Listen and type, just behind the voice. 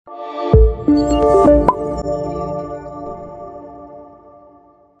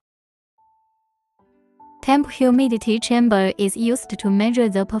Temp humidity chamber is used to measure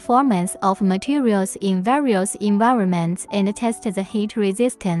the performance of materials in various environments and test the heat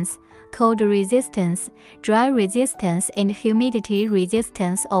resistance, cold resistance, dry resistance, and humidity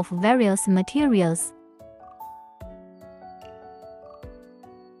resistance of various materials.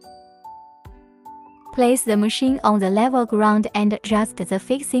 Place the machine on the level ground and adjust the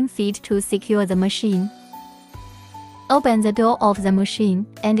fixing feet to secure the machine. Open the door of the machine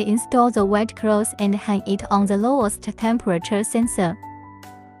and install the wet cloth and hang it on the lowest temperature sensor.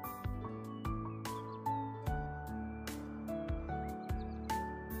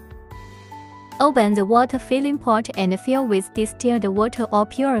 Open the water filling pot and fill with distilled water or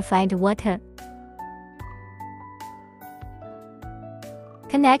purified water.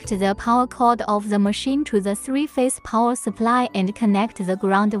 Connect the power cord of the machine to the 3-phase power supply and connect the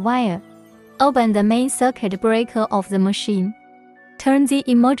ground wire. Open the main circuit breaker of the machine. Turn the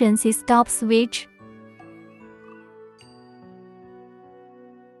emergency stop switch.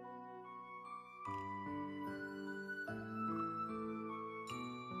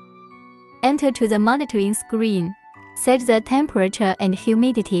 Enter to the monitoring screen. Set the temperature and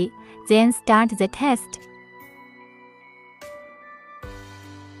humidity, then start the test.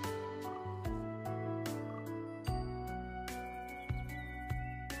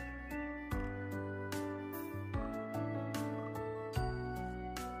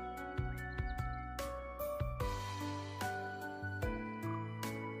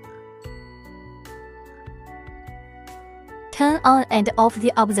 Turn on and off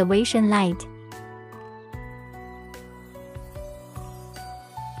the observation light.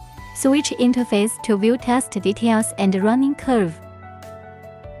 Switch interface to view test details and running curve.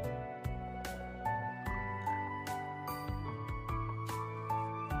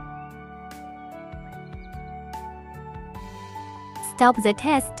 Stop the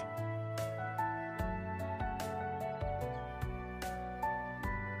test.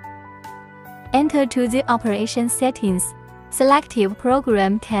 Enter to the operation settings. Selective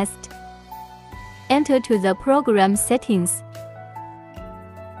program test. Enter to the program settings.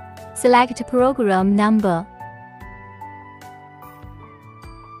 Select program number.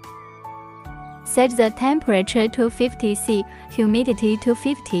 Set the temperature to 50 C, humidity to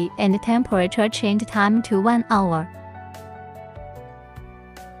 50, and temperature change time to 1 hour.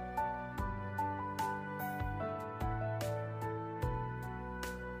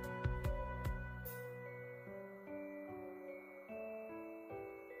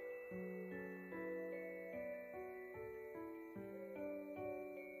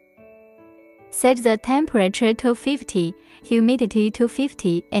 Set the temperature to 50, humidity to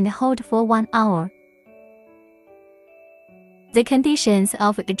 50, and hold for 1 hour. The conditions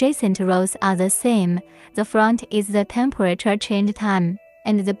of adjacent rows are the same. The front is the temperature change time,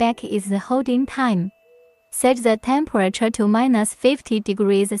 and the back is the holding time. Set the temperature to -50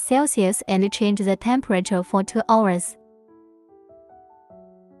 degrees Celsius and change the temperature for 2 hours.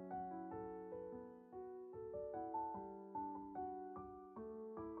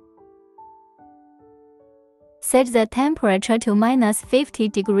 Set the temperature to -50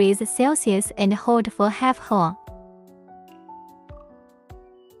 degrees Celsius and hold for half hour.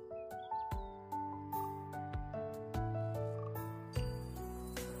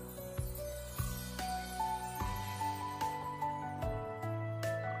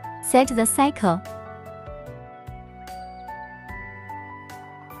 Set the cycle.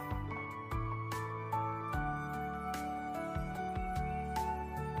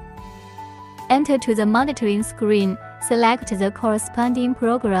 Enter to the monitoring screen, select the corresponding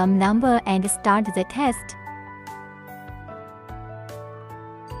program number and start the test.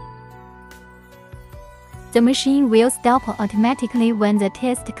 The machine will stop automatically when the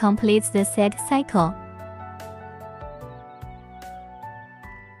test completes the set cycle.